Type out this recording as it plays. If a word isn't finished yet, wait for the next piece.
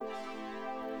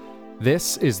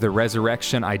This is the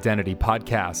Resurrection Identity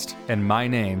Podcast, and my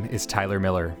name is Tyler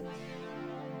Miller.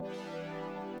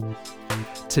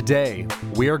 Today,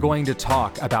 we are going to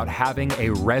talk about having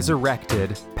a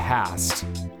resurrected past.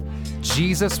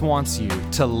 Jesus wants you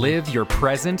to live your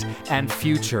present and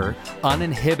future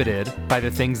uninhibited by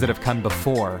the things that have come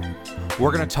before.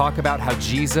 We're going to talk about how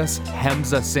Jesus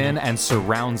hems us in and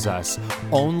surrounds us.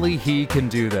 Only He can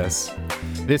do this.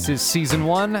 This is Season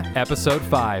 1, Episode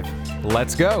 5.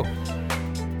 Let's go.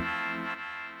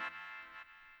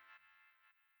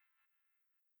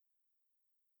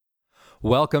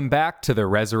 Welcome back to the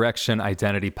Resurrection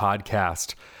Identity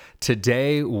Podcast.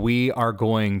 Today, we are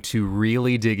going to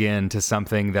really dig into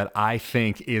something that I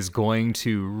think is going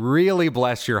to really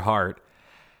bless your heart.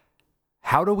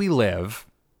 How do we live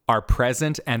our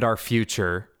present and our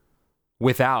future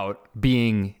without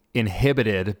being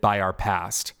inhibited by our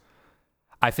past?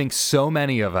 I think so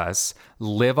many of us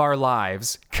live our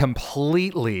lives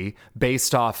completely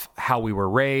based off how we were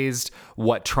raised,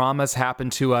 what traumas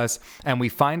happened to us, and we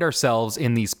find ourselves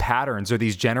in these patterns or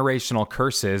these generational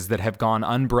curses that have gone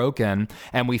unbroken,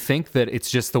 and we think that it's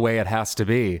just the way it has to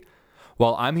be.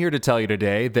 Well, I'm here to tell you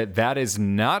today that that is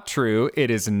not true.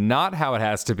 It is not how it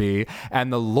has to be.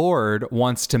 And the Lord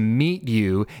wants to meet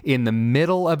you in the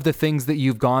middle of the things that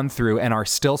you've gone through and are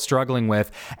still struggling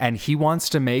with. And He wants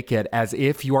to make it as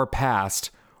if your past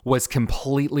was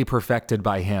completely perfected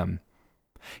by Him.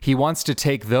 He wants to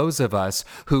take those of us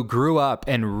who grew up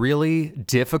in really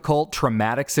difficult,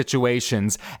 traumatic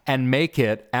situations and make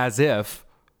it as if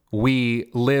we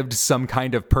lived some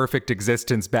kind of perfect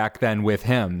existence back then with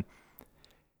Him.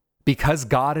 Because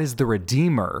God is the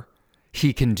Redeemer,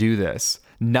 He can do this.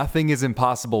 Nothing is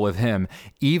impossible with Him.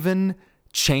 Even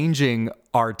changing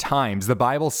our times. The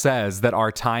Bible says that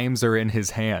our times are in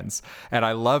His hands. And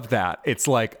I love that. It's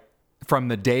like from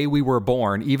the day we were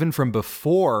born, even from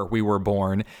before we were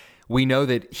born, we know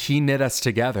that He knit us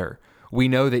together. We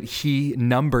know that He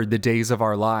numbered the days of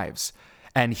our lives.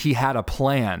 And He had a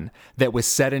plan that was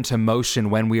set into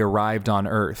motion when we arrived on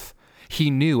earth. He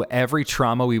knew every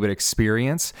trauma we would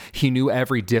experience. He knew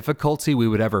every difficulty we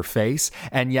would ever face.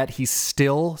 And yet He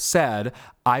still said,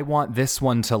 I want this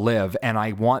one to live and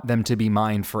I want them to be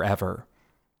mine forever.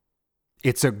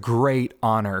 It's a great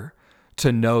honor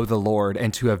to know the Lord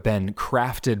and to have been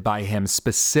crafted by Him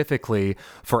specifically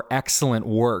for excellent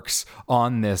works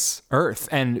on this earth.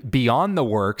 And beyond the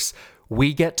works,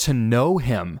 we get to know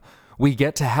Him. We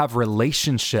get to have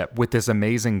relationship with this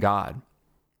amazing God.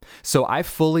 So I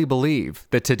fully believe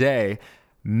that today,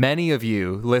 many of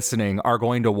you listening are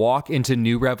going to walk into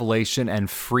new revelation and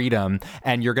freedom,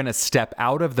 and you're going to step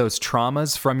out of those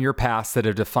traumas from your past that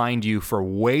have defined you for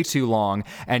way too long,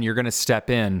 and you're going to step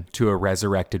in to a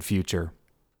resurrected future.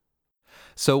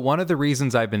 So one of the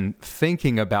reasons I've been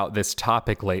thinking about this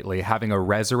topic lately, having a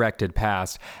resurrected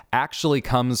past, actually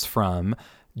comes from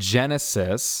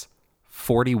Genesis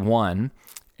 41.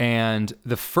 And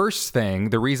the first thing,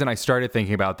 the reason I started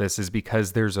thinking about this is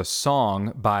because there's a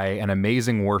song by an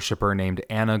amazing worshiper named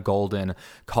Anna Golden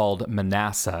called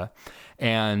Manasseh.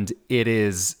 And it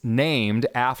is named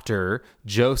after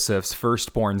Joseph's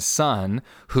firstborn son,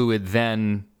 who would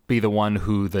then be the one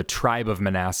who the tribe of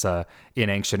Manasseh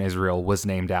in ancient Israel was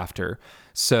named after.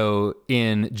 So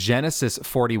in Genesis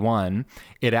 41,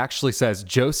 it actually says,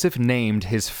 Joseph named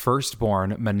his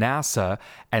firstborn Manasseh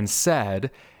and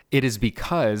said, it is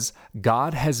because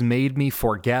God has made me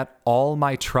forget all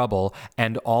my trouble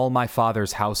and all my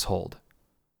father's household.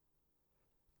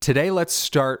 Today, let's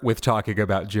start with talking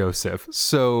about Joseph.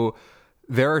 So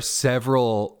there are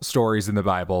several stories in the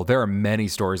Bible. There are many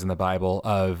stories in the Bible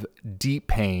of deep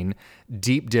pain,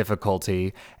 deep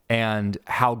difficulty, and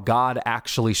how God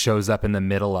actually shows up in the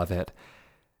middle of it.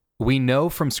 We know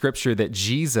from Scripture that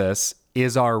Jesus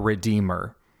is our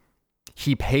Redeemer.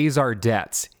 He pays our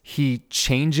debts. He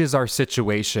changes our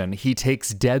situation. He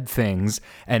takes dead things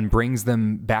and brings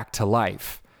them back to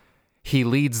life. He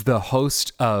leads the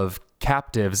host of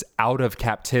captives out of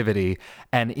captivity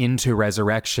and into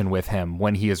resurrection with Him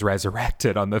when He is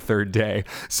resurrected on the third day.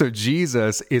 So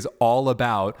Jesus is all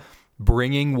about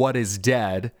bringing what is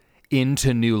dead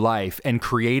into new life and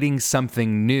creating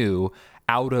something new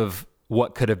out of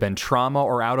what could have been trauma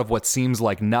or out of what seems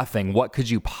like nothing. What could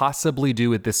you possibly do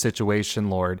with this situation,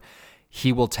 Lord?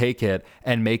 He will take it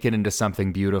and make it into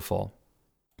something beautiful.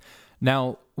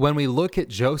 Now, when we look at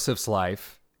Joseph's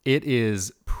life, it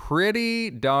is pretty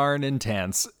darn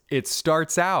intense. It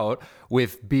starts out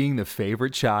with being the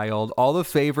favorite child. All the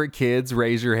favorite kids,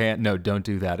 raise your hand. No, don't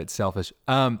do that. It's selfish.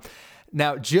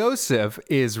 Now, Joseph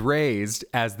is raised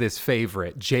as this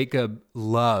favorite. Jacob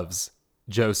loves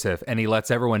Joseph and he lets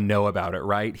everyone know about it,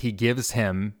 right? He gives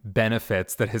him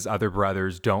benefits that his other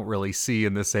brothers don't really see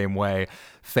in the same way.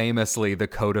 Famously, the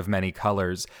coat of many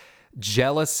colors.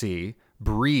 Jealousy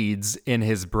breeds in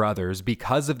his brothers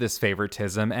because of this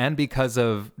favoritism and because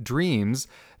of dreams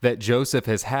that Joseph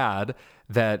has had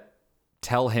that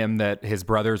tell him that his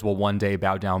brothers will one day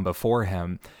bow down before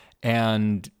him.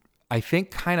 And I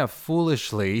think kind of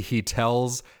foolishly, he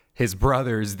tells his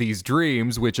brothers these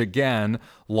dreams, which again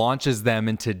launches them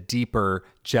into deeper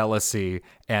jealousy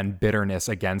and bitterness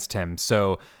against him.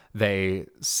 So they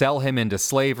sell him into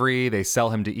slavery. They sell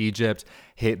him to Egypt.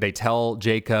 They tell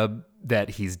Jacob that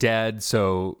he's dead.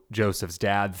 So Joseph's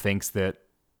dad thinks that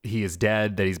he is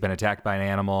dead, that he's been attacked by an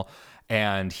animal,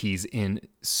 and he's in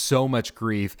so much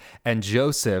grief. And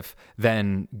Joseph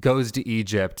then goes to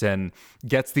Egypt and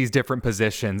gets these different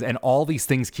positions, and all these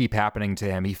things keep happening to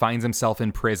him. He finds himself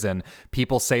in prison.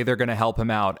 People say they're going to help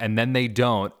him out, and then they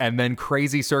don't. And then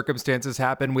crazy circumstances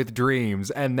happen with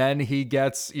dreams. And then he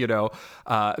gets,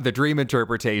 the dream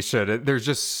interpretation. There's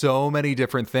just so many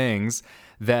different things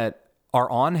that are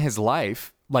on his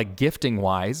life, like gifting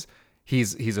wise.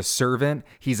 He's a servant.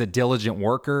 He's a diligent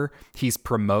worker. He's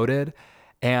promoted.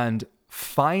 And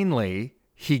finally,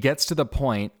 he gets to the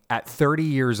point at 30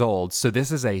 years old. So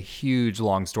this is a huge,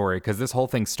 long story because this whole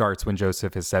thing starts when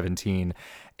Joseph is 17.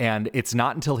 And it's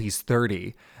not until he's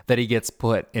 30 that he gets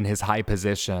put in his high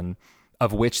position,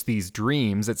 of which these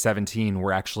dreams at 17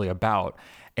 were actually about.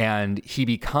 And he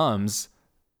becomes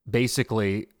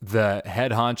basically the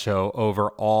head honcho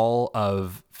over all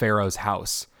of Pharaoh's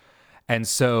house. And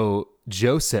so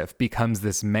Joseph becomes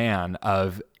this man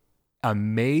of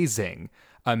amazing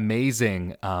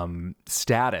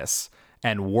status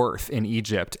and worth in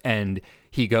Egypt. And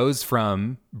he goes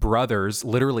from brothers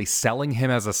literally selling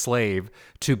him as a slave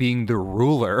to being the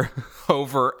ruler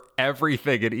over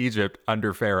everything in Egypt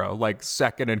under Pharaoh, like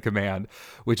second in command,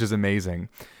 which is amazing.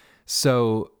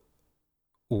 So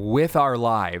with our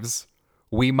lives,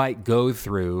 we might go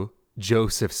through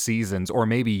Joseph seasons, or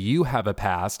maybe you have a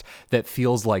past that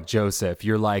feels like Joseph.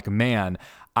 You're like, man,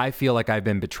 I feel like I've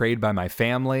been betrayed by my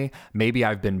family. Maybe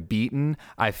I've been beaten.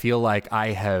 I feel like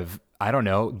I have,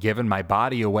 given my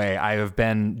body away. I have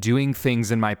been doing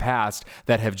things in my past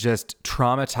that have just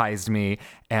traumatized me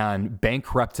and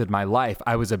bankrupted my life.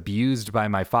 I was abused by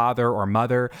my father or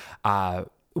mother,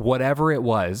 whatever it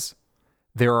was.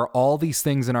 There are all these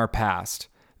things in our past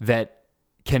that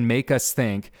can make us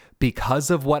think,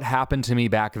 because of what happened to me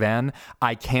back then,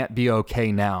 I can't be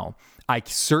okay now. I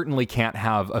certainly can't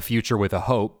have a future with a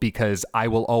hope because I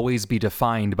will always be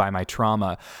defined by my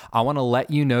trauma. I want to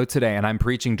let you know today, and I'm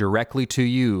preaching directly to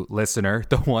you, listener,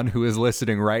 the one who is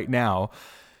listening right now,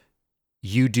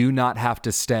 you do not have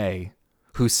to stay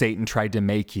who Satan tried to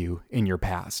make you in your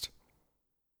past.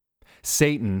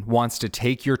 Satan wants to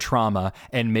take your trauma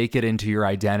and make it into your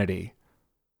identity.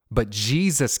 But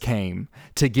Jesus came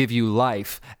to give you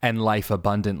life and life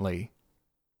abundantly.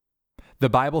 The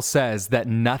Bible says that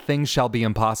nothing shall be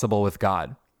impossible with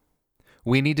God.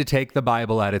 We need to take the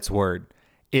Bible at its word.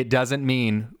 It doesn't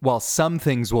mean, well, some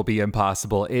things will be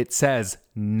impossible. It says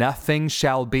nothing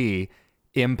shall be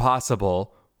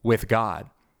impossible with God.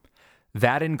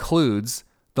 That includes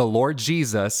the Lord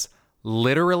Jesus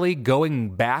literally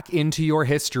going back into your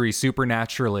history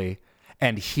supernaturally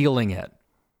and healing it,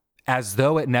 as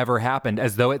though it never happened,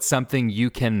 as though it's something you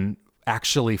can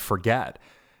actually forget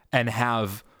and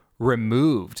have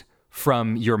removed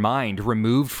from your mind,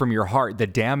 removed from your heart. The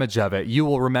damage of it, you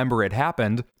will remember it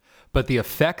happened, but the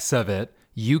effects of it,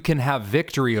 you can have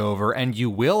victory over, and you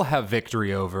will have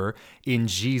victory over in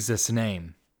Jesus'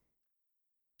 name.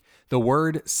 The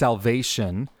word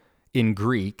salvation in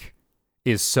Greek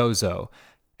is sozo,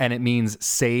 and it means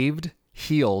saved,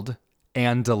 healed,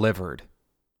 and delivered.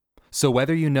 So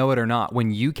whether you know it or not,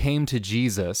 when you came to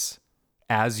Jesus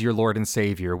as your Lord and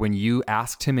Savior, when you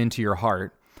asked him into your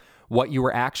heart, what you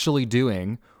were actually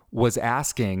doing was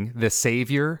asking the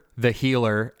Savior, the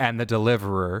healer, and the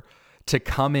deliverer to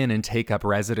come in and take up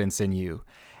residence in you.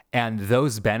 And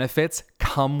those benefits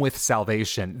come with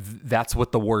salvation. That's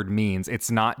what the word means. It's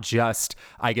not just,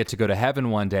 I get to go to heaven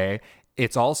one day.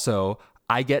 It's also,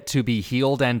 I get to be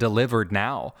healed and delivered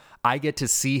now. I get to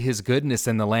see his goodness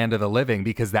in the land of the living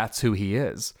because that's who he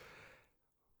is.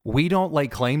 We don't lay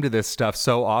claim to this stuff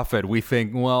so often. We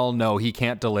think, well, no, he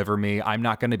can't deliver me. I'm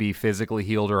not going to be physically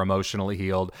healed or emotionally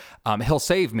healed. He'll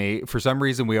save me. For some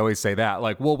reason, we always say that.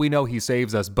 Like, well, we know he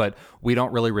saves us, but we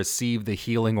don't really receive the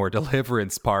healing or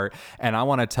deliverance part. And I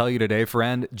want to tell you today,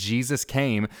 friend, Jesus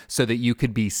came so that you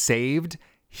could be saved,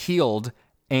 healed,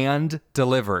 and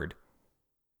delivered.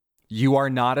 You are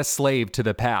not a slave to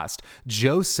the past.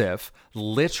 Joseph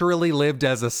literally lived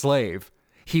as a slave.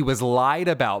 He was lied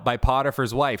about by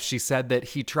Potiphar's wife. She said that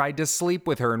he tried to sleep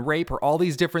with her and rape her, all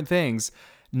these different things.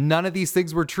 None of these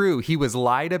things were true. He was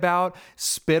lied about,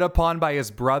 spit upon by his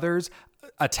brothers,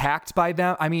 attacked by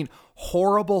them. I mean,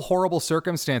 horrible, horrible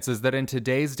circumstances that in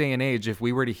today's day and age, if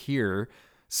we were to hear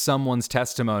someone's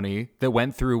testimony that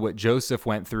went through what Joseph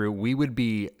went through, we would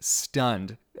be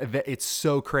stunned. It's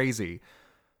so crazy.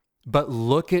 But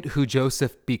look at who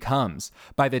Joseph becomes.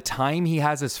 By the time he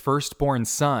has his firstborn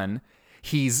son,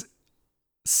 he's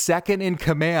second in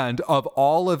command of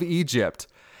all of Egypt.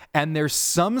 And there's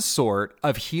some sort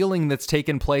of healing that's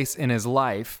taken place in his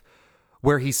life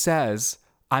where he says,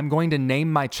 I'm going to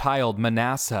name my child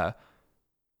Manasseh.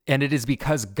 And it is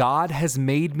because God has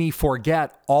made me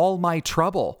forget all my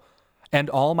trouble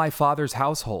and all my father's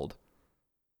household.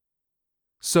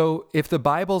 So if the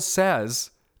Bible says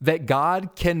that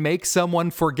God can make someone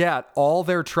forget all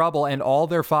their trouble and all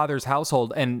their father's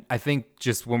household, and I think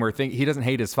just when we're thinking, he doesn't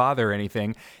hate his father or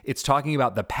anything, it's talking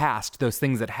about the past, those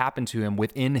things that happened to him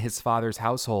within his father's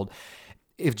household.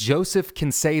 If Joseph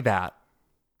can say that,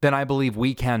 then I believe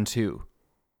we can too.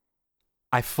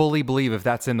 I fully believe if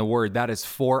that's in the word, that is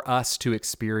for us to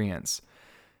experience.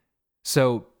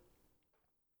 So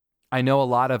I know a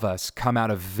lot of us come out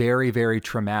of very, very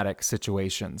traumatic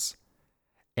situations.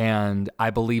 And I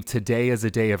believe today is a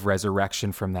day of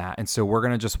resurrection from that. And so we're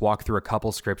going to just walk through a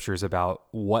couple scriptures about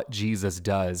what Jesus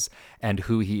does and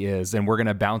who he is. And we're going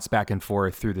to bounce back and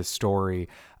forth through the story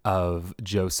of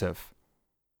Joseph.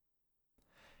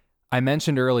 I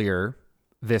mentioned earlier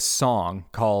this song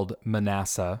called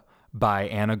Manasseh by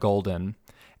Anna Golden.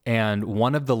 And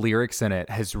one of the lyrics in it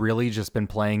has really just been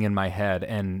playing in my head.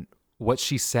 And what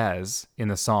she says in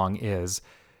the song is,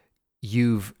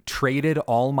 you've traded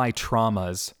all my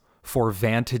traumas for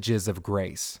vantages of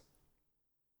grace.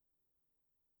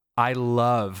 I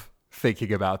love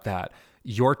thinking about that.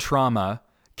 Your trauma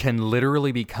can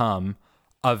literally become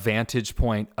a vantage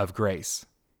point of grace.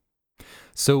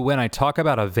 So when I talk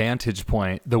about a vantage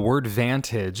point, the word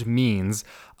vantage means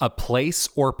a place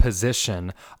or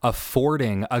position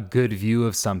affording a good view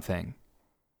of something.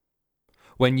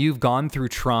 When you've gone through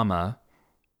trauma,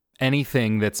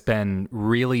 anything that's been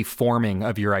really forming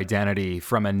of your identity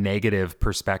from a negative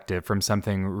perspective, from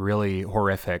something really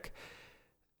horrific,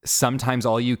 sometimes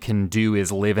all you can do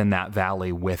is live in that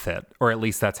valley with it, or at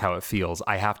least that's how it feels.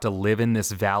 I have to live in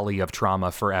this valley of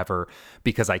trauma forever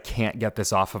because I can't get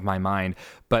this off of my mind.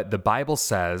 But the Bible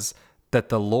says that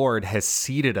the Lord has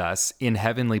seated us in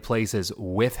heavenly places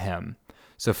with him.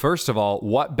 So first of all,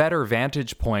 what better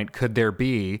vantage point could there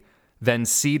be than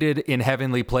seated in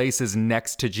heavenly places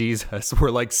next to Jesus? We're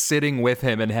like sitting with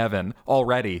him in heaven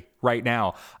already, right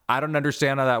now. I don't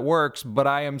understand how that works, but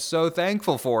I am so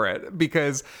thankful for it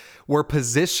because we're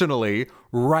positionally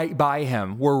right by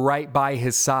him. We're right by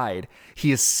his side. He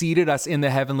has seated us in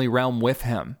the heavenly realm with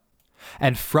him.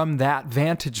 And from that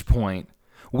vantage point,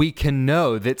 we can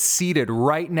know that seated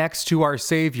right next to our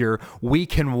Savior, we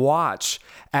can watch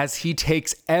as he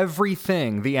takes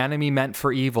everything the enemy meant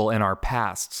for evil in our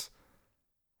pasts,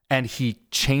 and he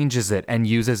changes it and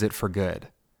uses it for good.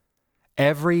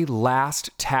 Every last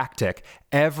tactic,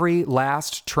 every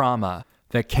last trauma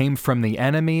that came from the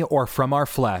enemy or from our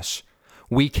flesh,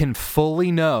 we can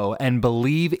fully know and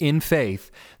believe in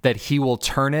faith that he will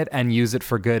turn it and use it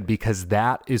for good because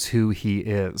that is who he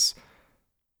is.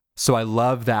 So I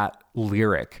love that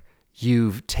lyric.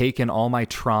 You've taken all my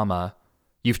trauma,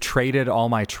 you've traded all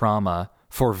my trauma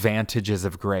for vantages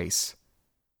of grace.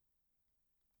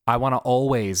 I want to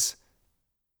always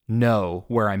know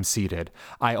where I'm seated.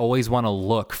 I always want to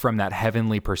look from that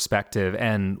heavenly perspective,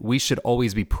 and we should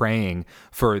always be praying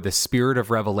for the spirit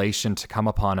of revelation to come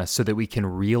upon us so that we can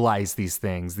realize these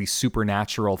things, these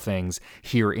supernatural things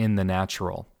here in the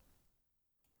natural.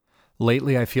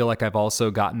 Lately, I feel like I've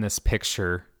also gotten this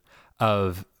picture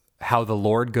of how the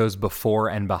Lord goes before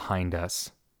and behind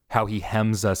us, how he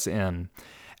hems us in.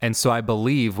 And so I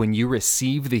believe when you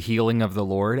receive the healing of the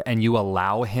Lord and you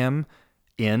allow him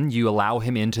in, you allow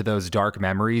him into those dark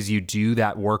memories, you do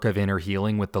that work of inner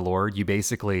healing with the Lord, you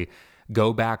basically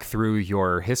go back through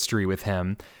your history with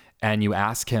him and you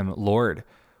ask him, Lord,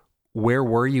 where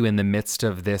were you in the midst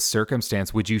of this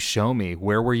circumstance? Would you show me?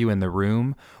 Where were you in the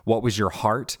room? What was your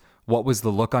heart? What was the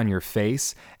look on your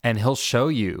face? And he'll show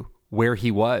you where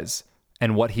he was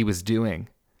and what he was doing.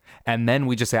 And then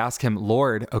we just ask him,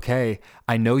 Lord, okay,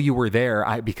 I know you were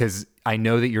there because I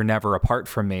know that you're never apart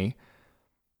from me.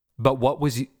 But what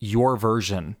was your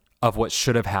version of what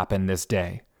should have happened this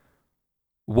day?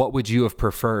 What would you have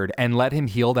preferred? And let him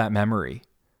heal that memory.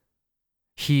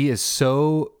 He is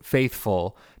so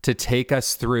faithful to take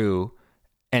us through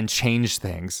and change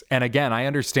things. And again, I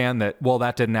understand that, well,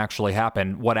 that didn't actually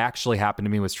happen. What actually happened to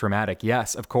me was traumatic.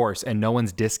 Yes, of course. And no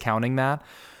one's discounting that.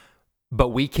 But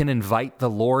we can invite the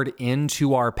Lord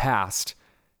into our past.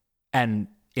 And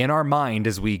in our mind,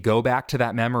 as we go back to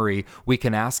that memory, we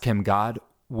can ask him, God,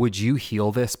 would you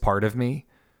heal this part of me?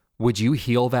 Would you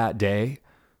heal that day?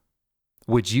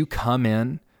 Would you come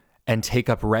in and take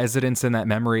up residence in that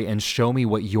memory and show me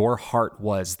what your heart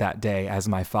was that day as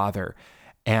my Father?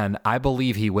 And I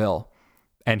believe he will.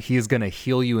 And he is going to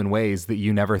heal you in ways that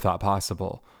you never thought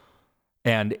possible.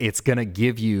 And it's going to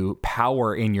give you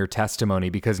power in your testimony,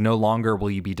 because no longer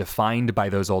will you be defined by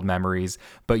those old memories,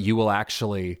 but you will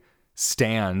actually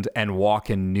stand and walk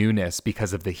in newness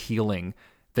because of the healing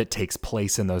that takes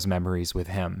place in those memories with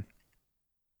him.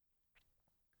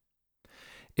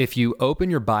 If you open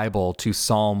your Bible to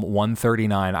Psalm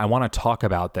 139, I want to talk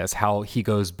about this, how he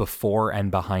goes before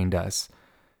and behind us.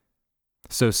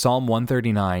 So Psalm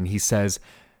 139, he says,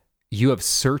 "You have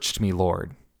searched me,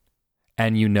 Lord,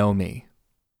 and you know me.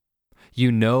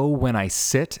 You know when I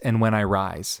sit and when I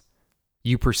rise.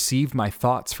 You perceive my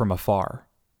thoughts from afar.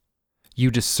 You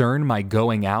discern my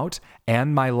going out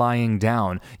and my lying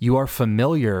down. You are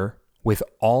familiar with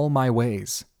all my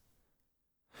ways.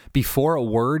 Before a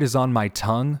word is on my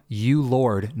tongue, you,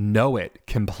 Lord, know it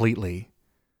completely.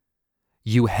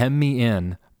 You hem me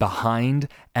in behind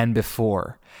and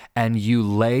before, and you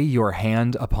lay your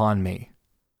hand upon me.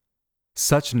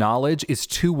 Such knowledge is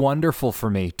too wonderful for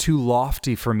me, too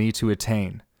lofty for me to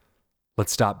attain."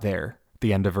 Let's stop there,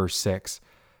 the end of verse 6.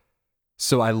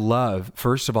 So I love,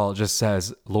 first of all, it just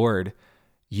says, Lord,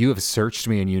 you have searched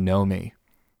me and you know me.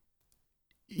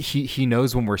 He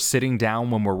knows when we're sitting down,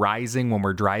 when we're rising, when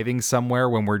we're driving somewhere,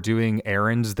 when we're doing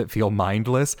errands that feel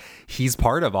mindless. He's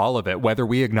part of all of it. Whether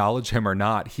we acknowledge him or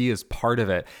not, he is part of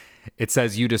it. It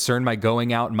says, you discern my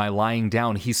going out and my lying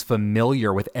down. He's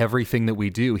familiar with everything that we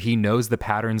do. He knows the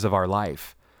patterns of our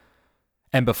life.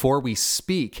 And before we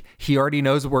speak, he already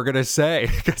knows what we're going to say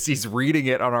because he's reading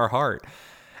it on our heart.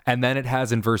 And then it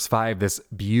has in verse 5 this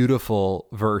beautiful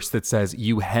verse that says,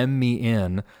 you hem me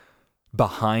in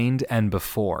behind and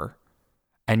before,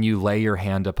 and you lay your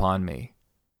hand upon me.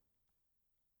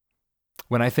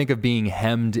 When I think of being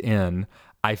hemmed in,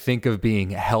 I think of being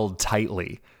held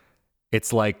tightly.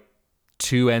 It's like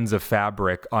two ends of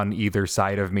fabric on either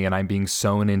side of me, and I'm being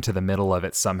sewn into the middle of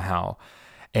it somehow.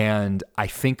 And I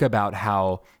think about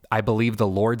how I believe the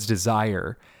Lord's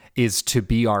desire is to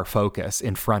be our focus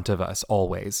in front of us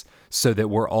always, so that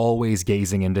we're always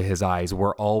gazing into his eyes.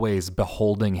 We're always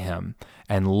beholding him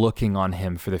and looking on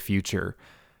him for the future.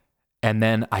 And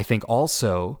then I think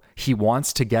also he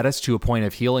wants to get us to a point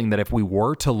of healing that if we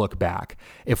were to look back,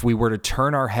 if we were to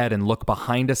turn our head and look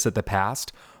behind us at the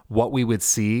past, what we would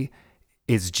see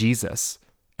is Jesus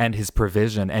and his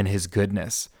provision and his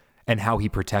goodness and how he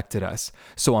protected us.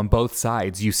 So on both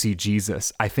sides, you see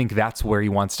Jesus. I think that's where he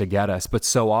wants to get us. But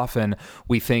so often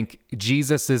we think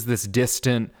Jesus is this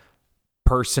distant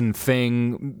person,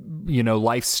 thing,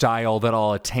 lifestyle that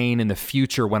I'll attain in the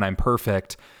future when I'm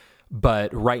perfect.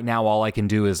 But right now, all I can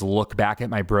do is look back at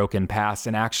my broken past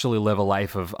and actually live a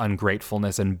life of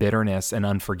ungratefulness and bitterness and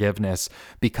unforgiveness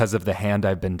because of the hand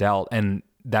I've been dealt. And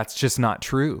that's just not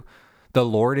true. The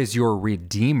Lord is your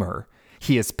Redeemer.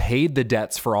 He has paid the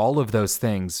debts for all of those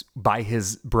things by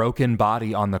his broken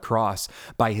body on the cross,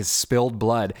 by his spilled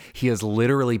blood. He has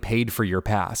literally paid for your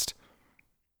past.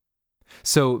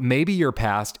 So maybe your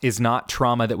past is not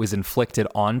trauma that was inflicted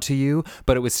onto you,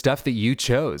 but it was stuff that you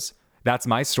chose. That's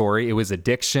my story. It was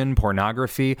addiction,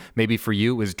 pornography. Maybe for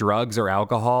you, it was drugs or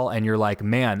alcohol. And you're like,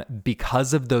 man,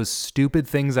 because of those stupid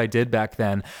things I did back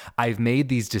then, I've made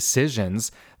these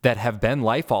decisions that have been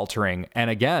life-altering.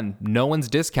 And again, no one's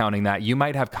discounting that. You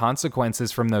might have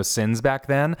consequences from those sins back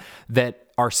then that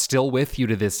are still with you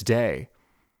to this day.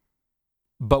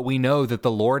 But we know that the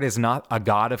Lord is not a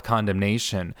God of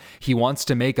condemnation. He wants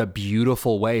to make a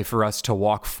beautiful way for us to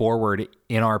walk forward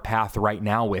in our path right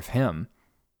now with him,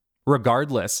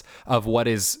 regardless of what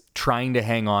is trying to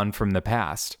hang on from the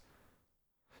past.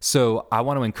 So I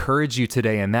want to encourage you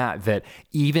today in that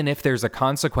even if there's a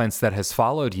consequence that has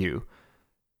followed you,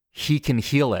 he can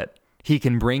heal it. He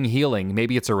can bring healing.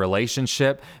 Maybe it's a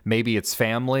relationship, maybe it's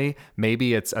family,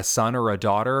 maybe it's a son or a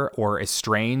daughter or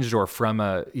estranged or from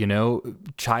a,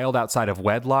 child outside of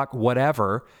wedlock,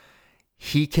 whatever.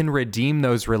 He can redeem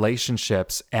those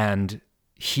relationships, and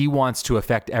he wants to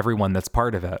affect everyone that's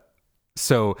part of it.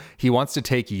 So he wants to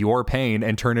take your pain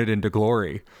and turn it into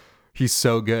glory. He's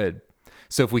so good.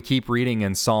 So if we keep reading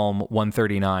in Psalm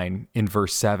 139 in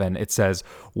verse 7, it says,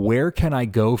 "Where can I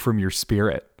go from your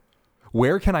spirit?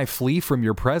 Where can I flee from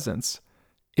your presence?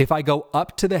 If I go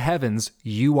up to the heavens,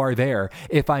 you are there.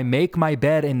 If I make my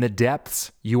bed in the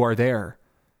depths, you are there.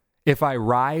 If I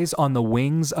rise on the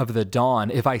wings of the dawn,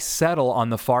 if I settle on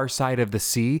the far side of the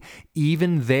sea,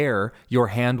 even there your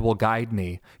hand will guide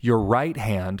me. Your right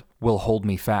hand will hold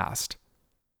me fast.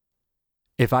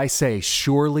 If I say,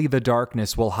 surely the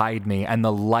darkness will hide me and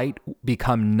the light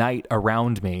become night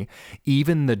around me,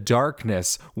 even the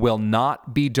darkness will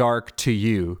not be dark to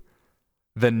you.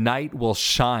 The night will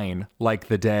shine like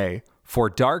the day, for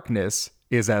darkness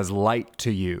is as light to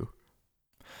you.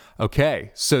 Okay,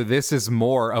 so this is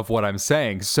more of what I'm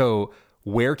saying. So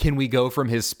where can we go from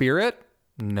his spirit?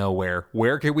 Nowhere.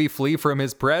 Where can we flee from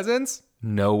his presence?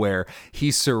 Nowhere.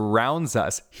 He surrounds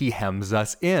us. He hems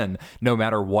us in. No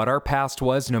matter what our past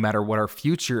was, no matter what our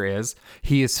future is,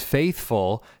 he is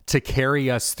faithful to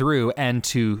carry us through and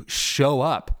to show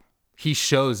up. He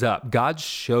shows up. God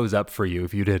shows up for you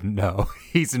if you didn't know.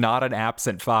 He's not an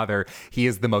absent father. He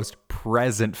is the most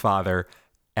present father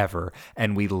ever.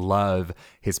 And we love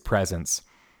his presence.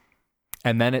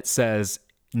 And then it says,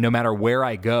 no matter where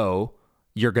I go,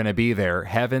 you're going to be there,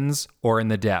 heavens or in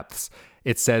the depths.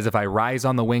 It says, if I rise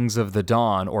on the wings of the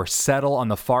dawn or settle on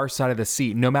the far side of the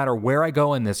sea, no matter where I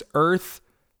go in this earth,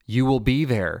 you will be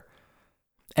there.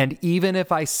 And even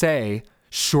if I say,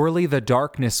 surely the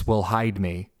darkness will hide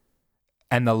me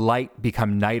and the light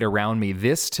become night around me,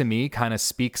 this to me kind of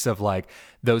speaks of like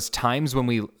those times when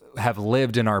we have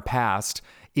lived in our past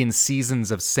in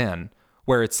seasons of sin,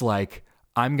 where it's like,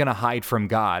 I'm going to hide from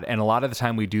God. And a lot of the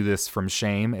time we do this from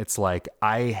shame. It's like,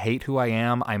 I hate who I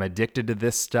am. I'm addicted to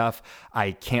this stuff.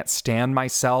 I can't stand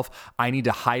myself. I need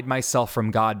to hide myself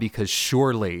from God because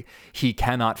surely he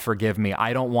cannot forgive me.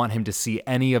 I don't want him to see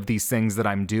any of these things that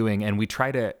I'm doing. And we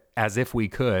try to, as if we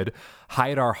could,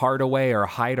 hide our heart away or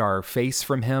hide our face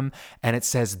from him. And it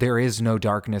says there is no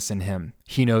darkness in him.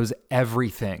 He knows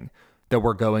everything that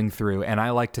we're going through. And I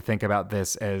like to think about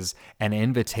this as an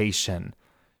invitation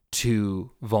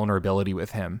to vulnerability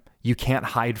with him. You can't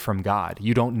hide from God.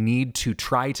 You don't need to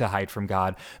try to hide from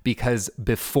God, because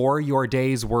before your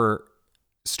days were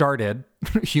started,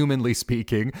 humanly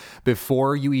speaking,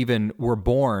 before you even were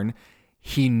born,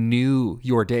 he knew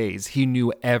your days. He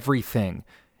knew everything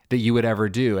that you would ever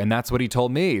do. And that's what he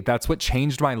told me. That's what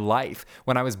changed my life.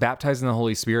 When I was baptized in the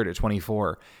Holy Spirit at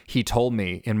 24, he told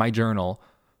me in my journal,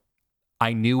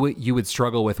 I knew what you would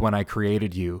struggle with when I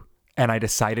created you, and I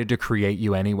decided to create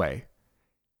you anyway.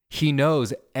 He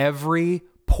knows every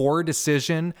poor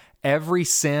decision, every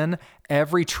sin,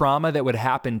 every trauma that would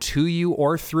happen to you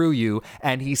or through you,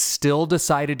 and he still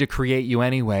decided to create you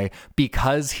anyway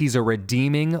because he's a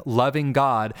redeeming, loving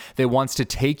God that wants to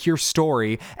take your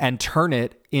story and turn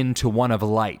it into one of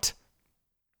light.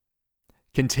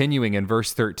 Continuing in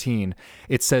verse 13,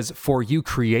 it says, for you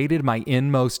created my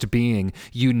inmost being.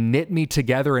 You knit me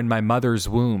together in my mother's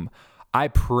womb. I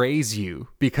praise you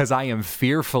because I am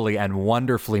fearfully and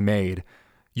wonderfully made.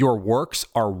 Your works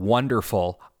are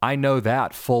wonderful. I know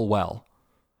that full well.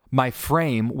 My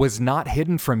frame was not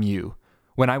hidden from you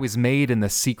when I was made in the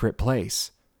secret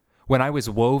place, when I was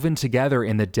woven together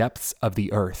in the depths of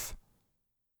the earth.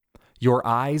 Your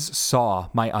eyes saw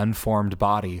my unformed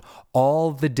body.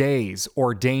 All the days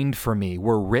ordained for me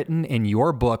were written in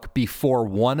your book before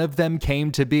one of them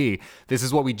came to be. This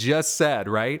is what we just said,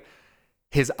 right?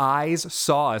 His eyes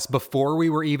saw us before we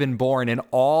were even born, and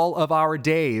all of our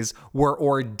days were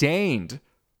ordained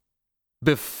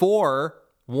before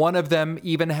one of them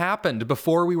even happened,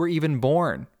 before we were even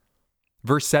born.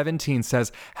 Verse 17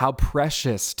 says, how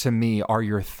precious to me are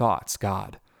your thoughts,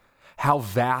 God. How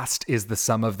vast is the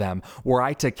sum of them. Were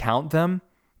I to count them,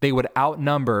 they would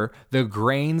outnumber the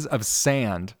grains of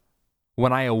sand.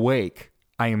 When I awake,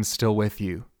 I am still with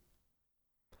you.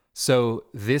 So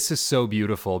this is so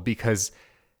beautiful because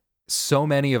so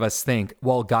many of us think,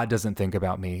 well, God doesn't think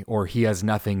about me, or he has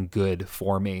nothing good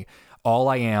for me. All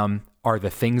I am are the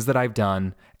things that I've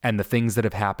done and the things that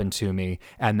have happened to me,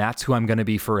 and that's who I'm going to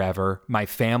be forever. My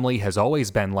family has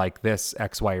always been like this,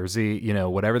 X, Y, or Z,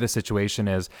 whatever the situation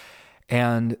is.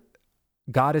 And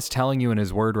God is telling you in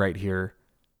his word right here,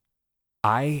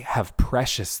 I have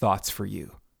precious thoughts for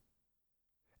you.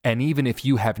 And even if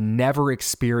you have never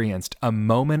experienced a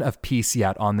moment of peace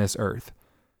yet on this earth,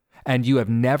 and you have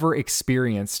never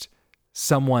experienced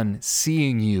someone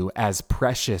seeing you as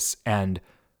precious and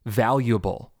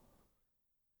valuable,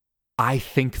 I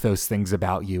think those things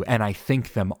about you, and I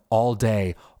think them all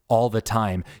day, all the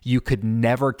time. You could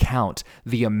never count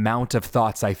the amount of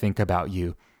thoughts I think about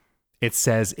you. It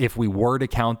says if we were to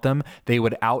count them, they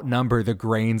would outnumber the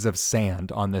grains of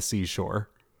sand on the seashore.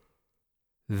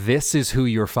 This is who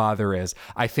your Father is.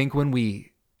 I think when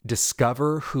we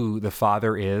discover who the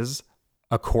Father is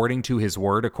according to his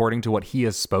word, according to what he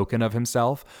has spoken of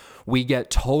himself, we get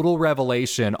total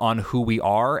revelation on who we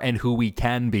are and who we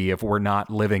can be if we're not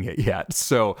living it yet.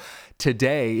 So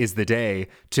today is the day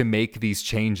to make these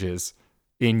changes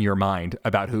in your mind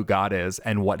about who God is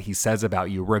and what he says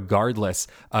about you, regardless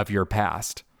of your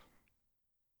past.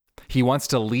 He wants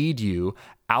to lead you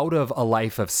out of a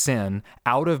life of sin,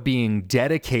 out of being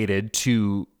dedicated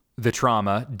to the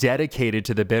trauma, dedicated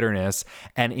to the bitterness,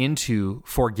 and into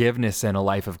forgiveness and a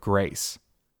life of grace.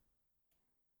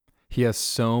 He has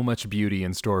so much beauty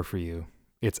in store for you.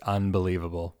 It's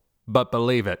unbelievable. But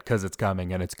believe it, because it's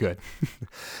coming and it's good.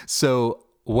 So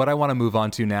what I want to move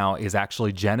on to now is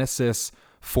actually Genesis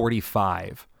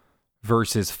 45,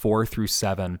 verses 4 through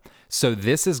 7. So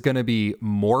this is going to be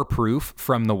more proof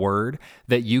from the word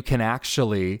that you can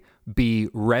actually be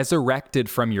resurrected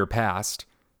from your past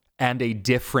and a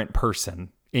different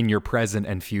person in your present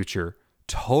and future,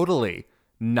 totally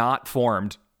not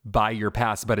formed by your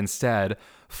past, but instead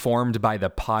formed by the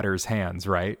potter's hands,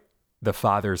 right? The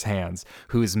Father's hands,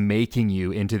 who is making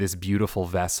you into this beautiful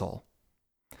vessel.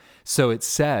 So it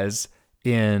says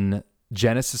in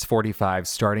Genesis 45,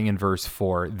 starting in verse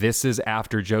 4, this is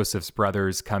after Joseph's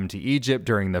brothers come to Egypt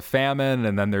during the famine,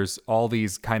 and then there's all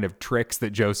these kind of tricks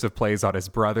that Joseph plays on his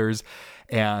brothers,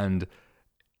 and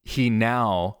he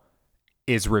now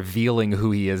is revealing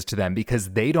who he is to them because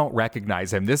they don't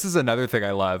recognize him. This is another thing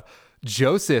I love.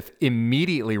 Joseph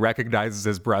immediately recognizes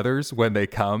his brothers when they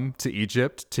come to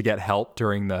Egypt to get help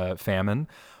during the famine,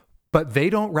 but they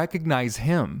don't recognize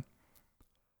him.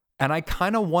 And I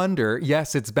kind of wonder,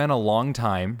 yes, it's been a long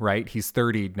time, right? He's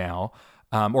 30 now,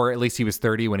 or at least he was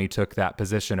 30 when he took that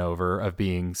position over of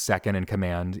being second in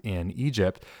command in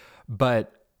Egypt.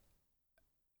 But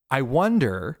I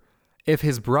wonder if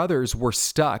his brothers were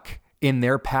stuck in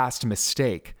their past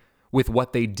mistake with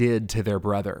what they did to their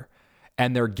brother,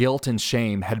 and their guilt and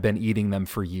shame had been eating them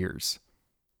for years.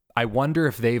 I wonder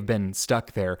if they've been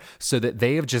stuck there so that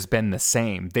they have just been the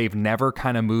same. They've never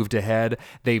kind of moved ahead.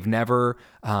 They've never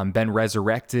been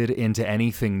resurrected into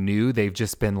anything new. They've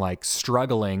just been like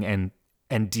struggling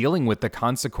and dealing with the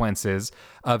consequences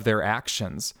of their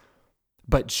actions.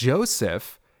 But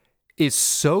Joseph is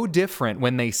so different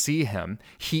when they see him.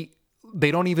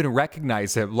 They don't even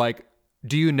recognize him. Like,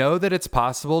 do you know that it's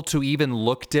possible to even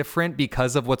look different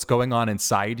because of what's going on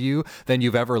inside you than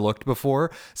you've ever looked before?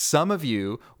 Some of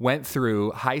you went through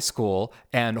high school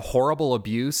and horrible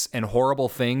abuse and horrible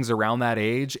things around that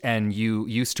age, and you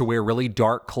used to wear really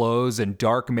dark clothes and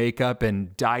dark makeup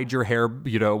and dyed your hair,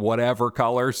 whatever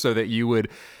color so that you would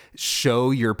show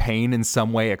your pain in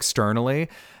some way externally.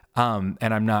 And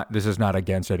this is not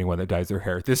against anyone that dyes their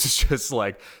hair. This is just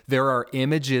like, there are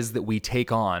images that we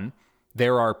take on.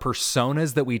 There are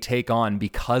personas that we take on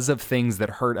because of things that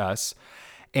hurt us.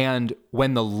 And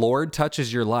when the Lord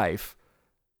touches your life,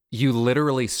 you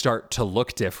literally start to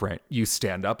look different. You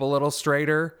stand up a little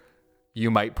straighter. You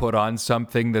might put on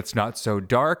something that's not so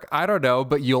dark. I don't know,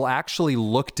 but you'll actually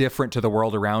look different to the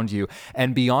world around you.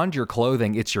 And beyond your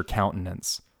clothing, it's your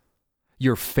countenance.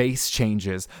 Your face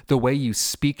changes. The way you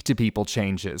speak to people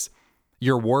changes.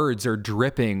 Your words are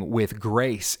dripping with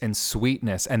grace and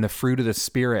sweetness and the fruit of the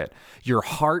Spirit. Your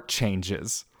heart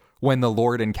changes when the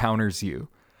Lord encounters you.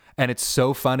 And it's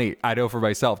so funny. I know for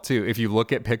myself too. If you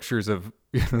look at pictures of,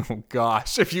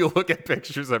 if you look at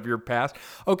pictures of your past,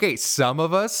 okay,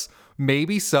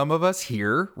 maybe some of us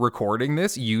here recording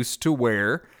this used to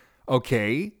wear,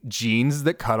 jeans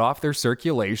that cut off their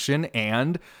circulation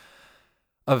and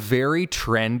a very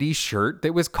trendy shirt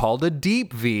that was called a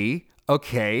deep V.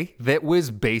 That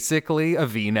was basically a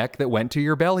V-neck that went to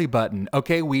your belly button.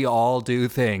 We all do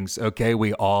things.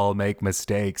 We all make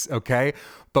mistakes.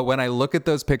 But when I look at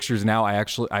those pictures now, I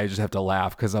just have to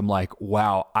laugh because I'm like,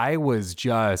 wow, I was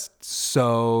just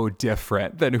so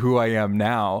different than who I am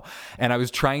now. And I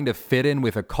was trying to fit in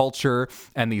with a culture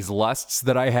and these lusts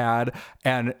that I had.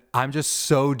 And I'm just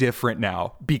so different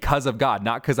now because of God,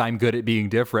 not because I'm good at being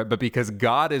different, but because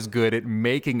God is good at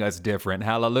making us different.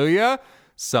 Hallelujah.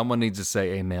 Someone needs to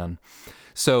say amen.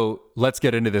 So let's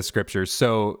get into this scripture.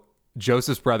 So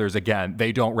Joseph's brothers, again,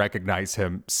 they don't recognize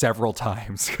him several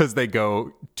times because they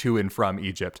go to and from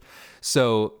Egypt.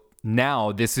 So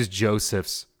now this is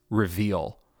Joseph's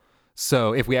reveal.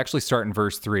 So if we actually start in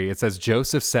verse 3, it says,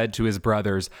 Joseph said to his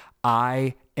brothers,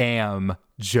 I am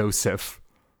Joseph.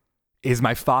 Is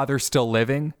my father still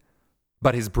living?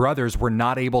 But his brothers were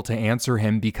not able to answer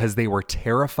him because they were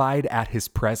terrified at his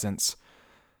presence.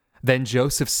 Then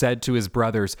Joseph said to his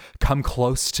brothers, come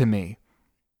close to me.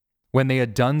 When they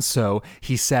had done so,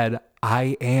 he said,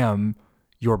 I am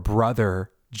your brother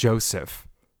Joseph.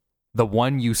 the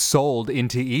one you sold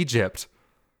into Egypt.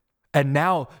 And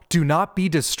now do not be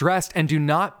distressed and do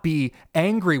not be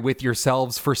angry with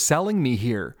yourselves for selling me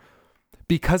here,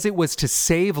 because it was to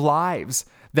save lives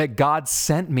that God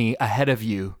sent me ahead of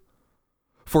you.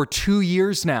 For 2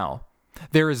 years now,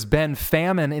 there has been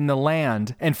famine in the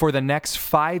land, and for the next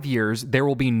 5 years, there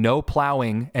will be no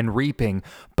plowing and reaping.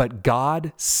 But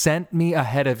God sent me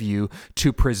ahead of you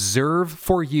to preserve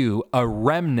for you a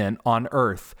remnant on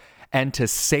earth and to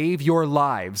save your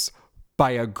lives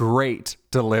by a great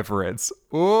deliverance.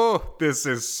 Oh, this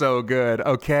is so good.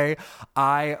 Okay.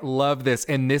 I love this.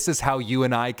 And this is how you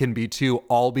and I can be too,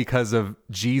 all because of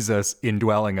Jesus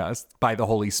indwelling us by the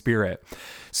Holy Spirit.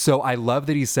 So I love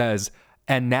that he says,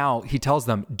 and now he tells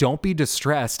them, don't be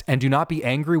distressed and do not be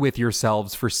angry with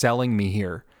yourselves for selling me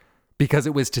here, because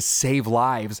it was to save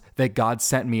lives that God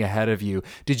sent me ahead of you.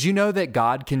 Did you know that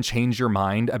God can change your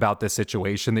mind about the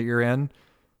situation that you're in?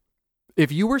 If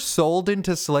you were sold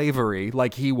into slavery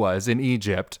like he was in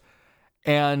Egypt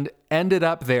and ended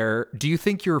up there, do you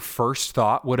think your first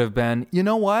thought would have been, you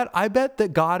know what? I bet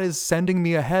that God is sending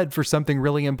me ahead for something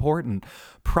really important.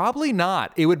 Probably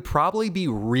not. It would probably be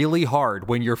really hard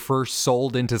when you're first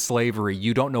sold into slavery.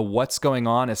 You don't know what's going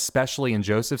on, especially in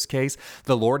Joseph's case.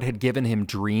 The Lord had given him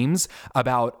dreams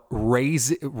about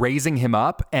raising him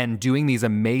up and doing these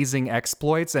amazing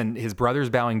exploits, and his brothers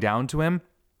bowing down to him.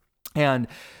 And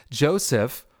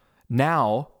Joseph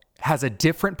now has a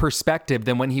different perspective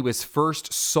than when he was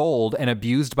first sold and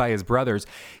abused by his brothers.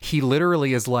 He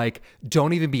literally is like,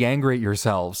 don't even be angry at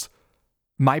yourselves.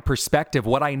 My perspective,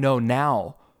 what I know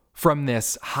now from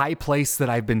this high place that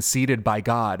I've been seated by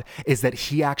God, is that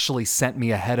he actually sent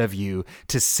me ahead of you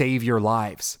to save your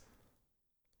lives.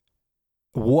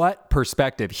 What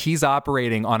perspective? He's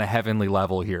operating on a heavenly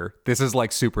level here. This is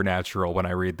like supernatural when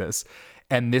I read this.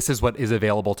 And this is what is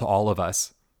available to all of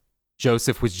us.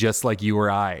 Joseph was just like you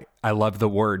or I. I love the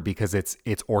word because it's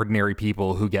ordinary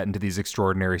people who get into these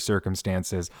extraordinary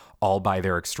circumstances all by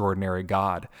their extraordinary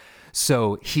God.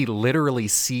 So he literally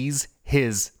sees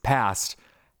his past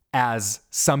as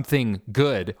something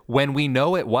good when we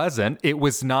know it wasn't. It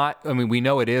was not, I mean, we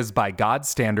know it is by God's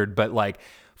standard, but like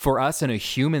for us in a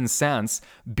human sense,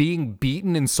 being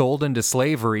beaten and sold into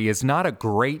slavery is not a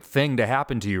great thing to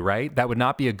happen to you, right? That would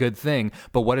not be a good thing.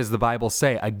 But what does the Bible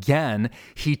say? Again,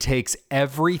 he takes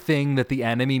everything that the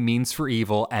enemy means for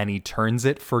evil and he turns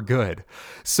it for good.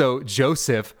 So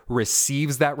Joseph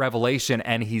receives that revelation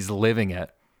and he's living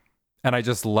it. And I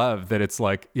just love that it's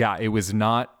like, yeah, it was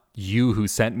not you who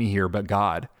sent me here, but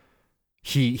God.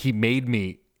 He made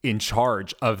me in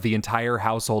charge of the entire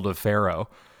household of Pharaoh.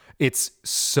 It's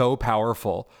so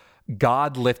powerful.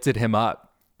 God lifted him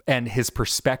up and his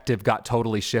perspective got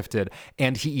totally shifted.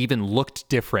 And he even looked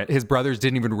different. His brothers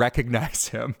didn't even recognize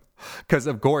him because,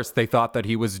 of course, they thought that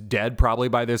he was dead probably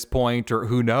by this point or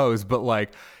who knows. But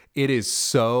like, it is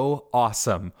so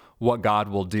awesome what God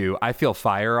will do. I feel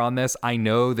fire on this. I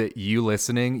know that you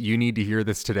listening, you need to hear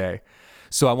this today.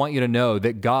 So I want you to know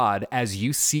that God, as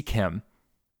you seek him,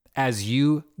 as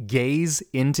you gaze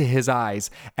into his eyes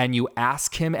and you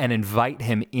ask him and invite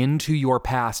him into your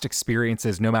past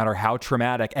experiences, no matter how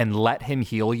traumatic, and let him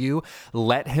heal you,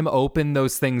 let him open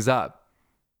those things up.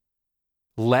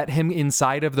 Let him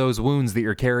inside of those wounds that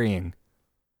you're carrying.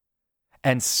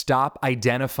 And stop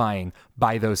identifying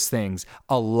by those things.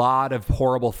 A lot of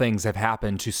horrible things have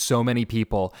happened to so many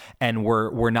people, and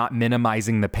we're not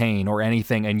minimizing the pain or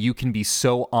anything, and you can be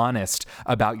so honest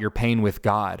about your pain with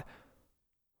God.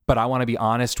 But I want to be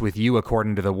honest with you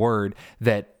according to the word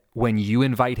that when you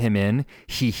invite him in,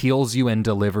 he heals you and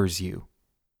delivers you.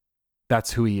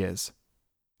 That's who he is.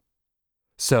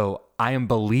 So I am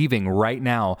believing right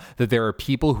now that there are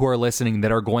people who are listening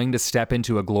that are going to step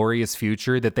into a glorious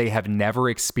future that they have never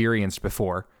experienced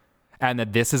before. And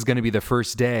that this is going to be the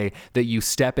first day that you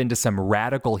step into some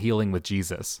radical healing with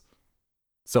Jesus.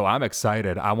 So I'm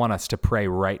excited. I want us to pray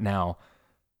right now.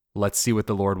 Let's see what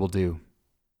the Lord will do.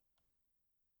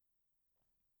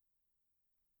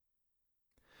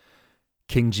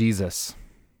 King Jesus,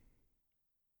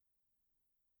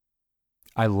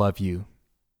 I love you.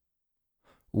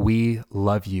 We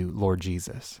love you, Lord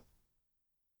Jesus.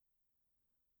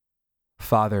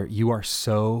 Father, you are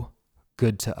so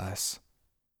good to us.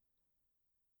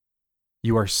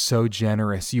 You are so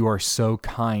generous. You are so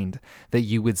kind that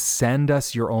you would send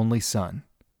us your only Son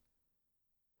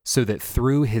so that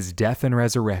through his death and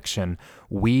resurrection,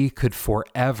 we could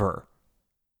forever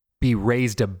be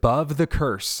raised above the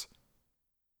curse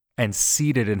and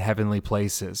seated in heavenly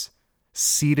places,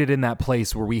 seated in that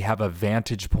place where we have a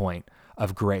vantage point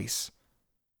of grace.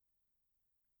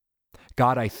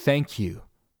 God, I thank you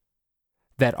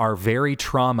that our very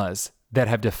traumas that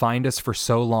have defined us for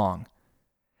so long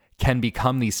can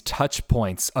become these touch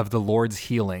points of the Lord's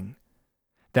healing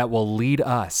that will lead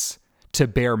us to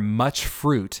bear much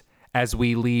fruit as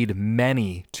we lead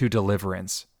many to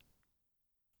deliverance.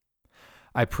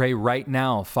 I pray right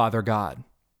now, Father God,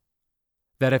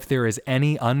 that if there is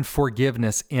any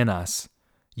unforgiveness in us,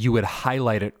 you would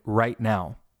highlight it right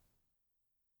now.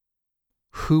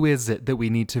 Who is it that we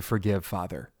need to forgive,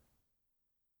 Father?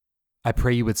 I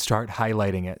pray you would start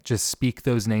highlighting it. Just speak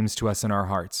those names to us in our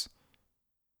hearts.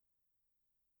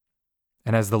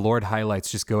 And as the Lord highlights,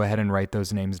 just go ahead and write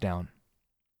those names down.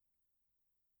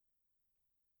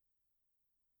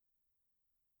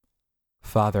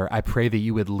 Father, I pray that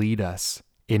you would lead us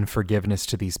in forgiveness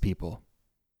to these people.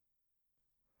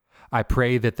 I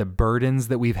pray that the burdens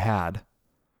that we've had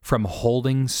from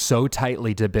holding so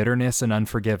tightly to bitterness and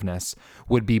unforgiveness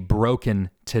would be broken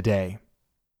today.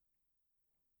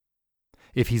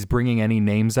 If he's bringing any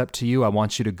names up to you, I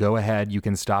want you to go ahead. You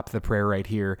can stop the prayer right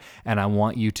here. And I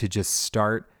want you to just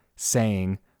start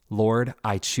saying, Lord,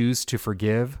 I choose to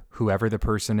forgive whoever the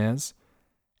person is,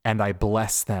 and I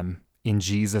bless them in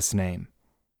Jesus' name.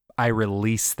 I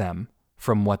release them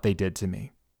from what they did to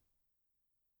me.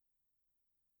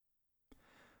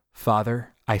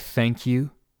 Father, I thank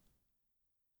you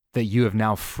that you have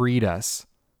now freed us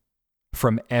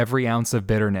from every ounce of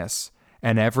bitterness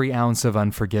and every ounce of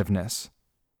unforgiveness.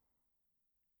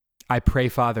 I pray,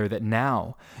 Father, that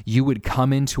now you would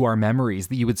come into our memories,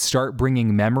 that you would start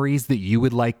bringing memories that you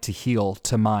would like to heal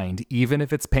to mind. Even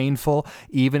if it's painful,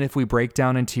 even if we break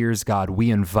down in tears, God,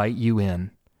 we invite you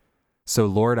in. So,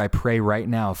 Lord, I pray right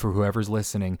now for whoever's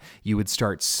listening, you would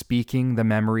start speaking the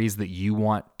memories that you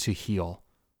want to heal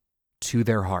to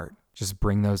their heart. Just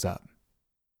bring those up.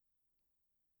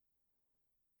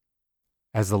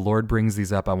 As the Lord brings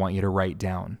these up, I want you to write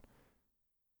down,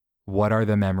 what are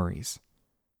the memories?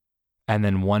 And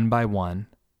then one by one,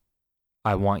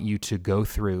 I want you to go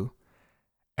through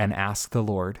and ask the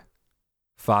Lord,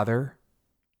 Father,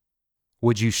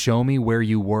 would you show me where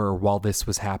you were while this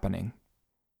was happening?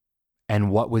 And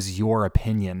what was your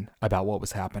opinion about what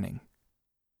was happening?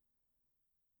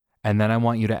 And then I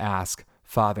want you to ask,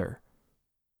 Father,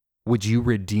 would you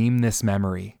redeem this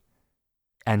memory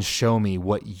and show me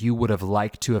what you would have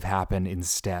liked to have happened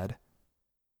instead?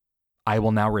 I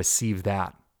will now receive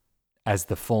that as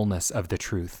the fullness of the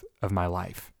truth of my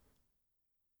life,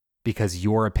 because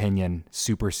your opinion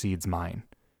supersedes mine.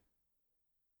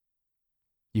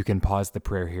 You can pause the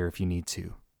prayer here if you need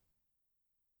to.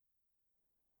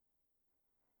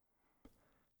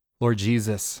 Lord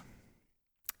Jesus,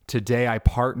 today I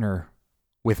partner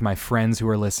with my friends who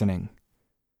are listening,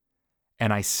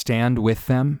 and I stand with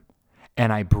them,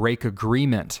 and I break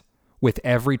agreement with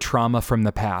every trauma from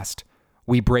the past.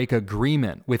 We break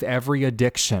agreement with every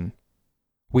addiction.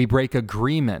 We break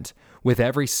agreement with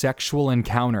every sexual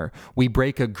encounter. We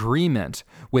break agreement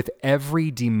with every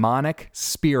demonic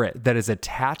spirit that has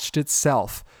attached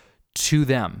itself to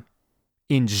them.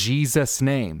 In Jesus'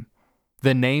 name,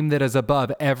 the name that is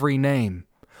above every name,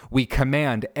 we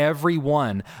command every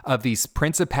one of these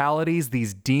principalities,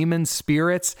 these demon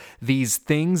spirits, these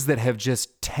things that have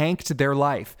just tanked their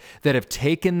life, that have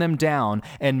taken them down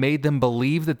and made them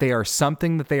believe that they are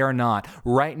something that they are not.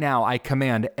 Right now, I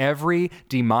command every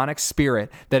demonic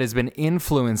spirit that has been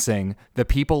influencing the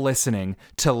people listening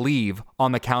to leave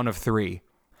on the count of 3.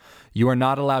 You are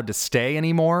not allowed to stay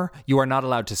anymore. You are not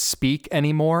allowed to speak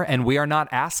anymore. And we are not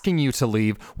asking you to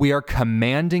leave. We are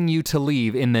commanding you to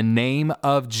leave in the name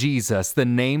of Jesus, the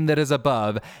name that is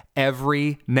above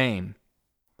every name.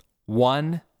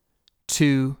 1,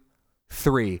 2,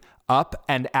 3. Up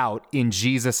and out in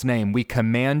Jesus' name. We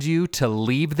command you to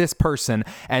leave this person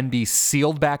and be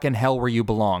sealed back in hell where you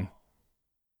belong.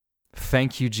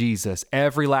 Thank you, Jesus.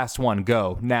 Every last one,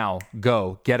 go now,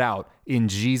 go, get out in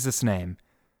Jesus' name.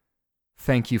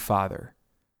 Thank you, Father.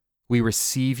 We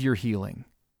receive your healing.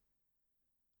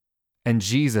 And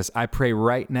Jesus, I pray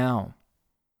right now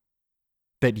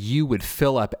that you would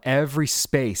fill up every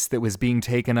space that was being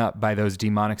taken up by those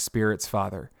demonic spirits,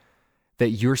 Father. That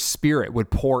your spirit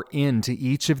would pour into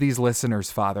each of these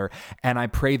listeners, Father. And I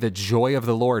pray the joy of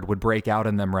the Lord would break out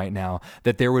in them right now.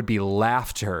 That there would be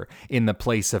laughter in the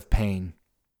place of pain.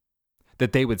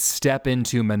 That they would step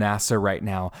into Manasseh right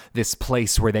now, this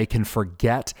place where they can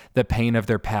forget the pain of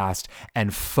their past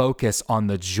and focus on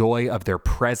the joy of their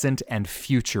present and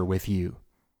future with you.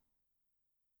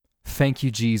 Thank you,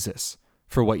 Jesus,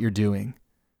 for what you're doing.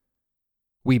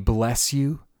 We bless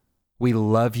you. We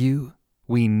love you.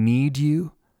 We need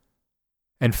you.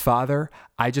 And Father,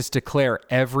 I just declare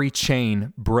every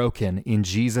chain broken in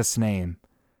Jesus' name.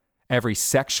 every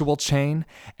sexual chain,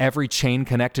 every chain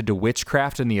connected to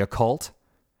witchcraft and the occult,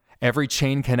 every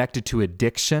chain connected to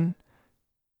addiction,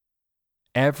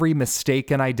 every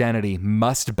mistaken identity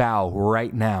must bow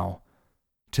right now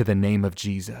to the name of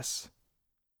Jesus.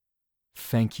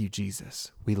 Thank you,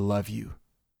 Jesus. We love you.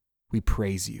 We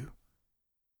praise you.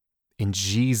 In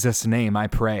Jesus' name I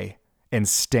pray and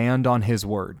stand on his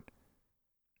word.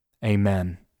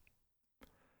 Amen.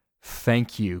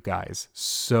 Thank you guys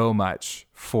so much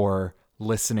for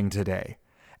listening today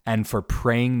and for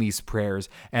praying these prayers.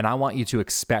 And I want you to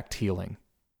expect healing.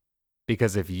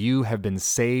 Because if you have been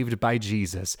saved by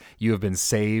Jesus, you have been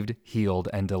saved, healed,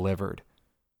 and delivered.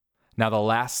 Now, the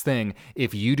last thing,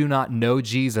 if you do not know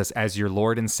Jesus as your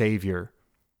Lord and Savior,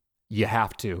 you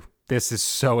have to. This is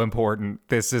so important.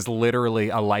 This is literally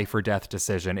a life or death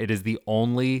decision. It is the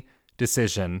only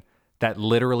decision that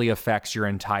literally affects your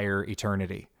entire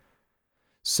eternity.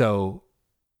 So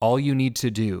all you need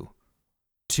to do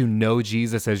to know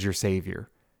Jesus as your Savior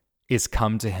is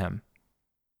come to him.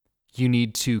 You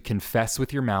need to confess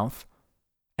with your mouth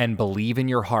and believe in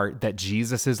your heart that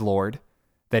Jesus is Lord,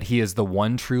 that he is the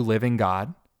one true living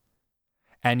God.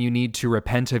 And you need to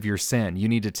repent of your sin. You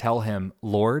need to tell him,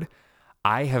 Lord,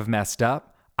 I have messed up.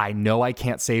 I know I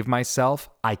can't save myself.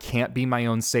 I can't be my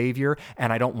own savior,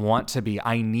 and I don't want to be.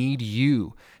 I need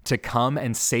you to come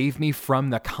and save me from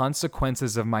the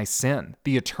consequences of my sin,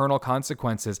 the eternal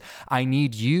consequences. I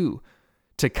need you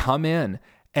to come in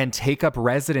and take up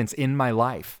residence in my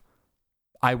life.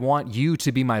 I want you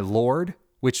to be my Lord,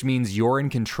 which means you're in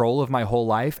control of my whole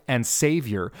life, and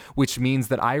Savior, which means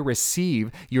that I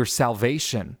receive your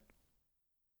salvation,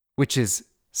 which is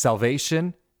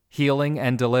salvation, healing,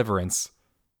 and deliverance.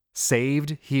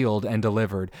 Saved, healed, and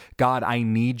delivered. God, I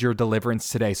need your deliverance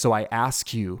today. So I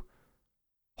ask you,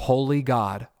 Holy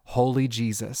God, Holy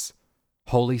Jesus,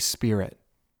 Holy Spirit,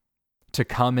 to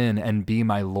come in and be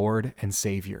my Lord and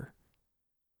Savior.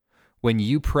 When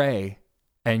you pray,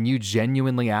 and you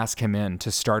genuinely ask him in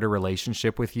to start a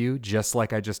relationship with you, just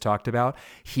like I just talked about,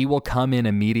 he will come in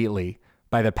immediately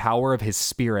by the power of his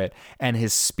Spirit, and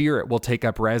his Spirit will take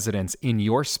up residence in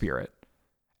your spirit,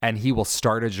 and he will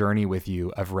start a journey with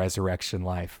you of resurrection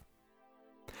life.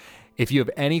 If you have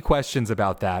any questions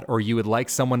about that, or you would like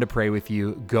someone to pray with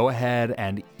you, go ahead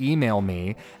and email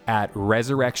me at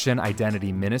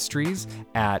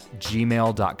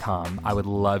resurrectionidentityministries@gmail.com. I would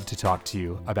love to talk to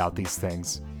you about these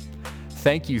things.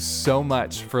 Thank you so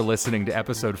much for listening to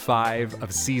episode 5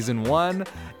 of season 1,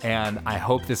 and I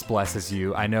hope this blesses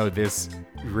you. I know this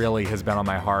really has been on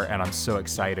my heart, and I'm so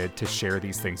excited to share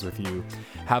these things with you.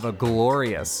 Have a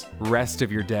glorious rest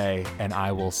of your day, and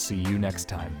I will see you next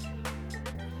time.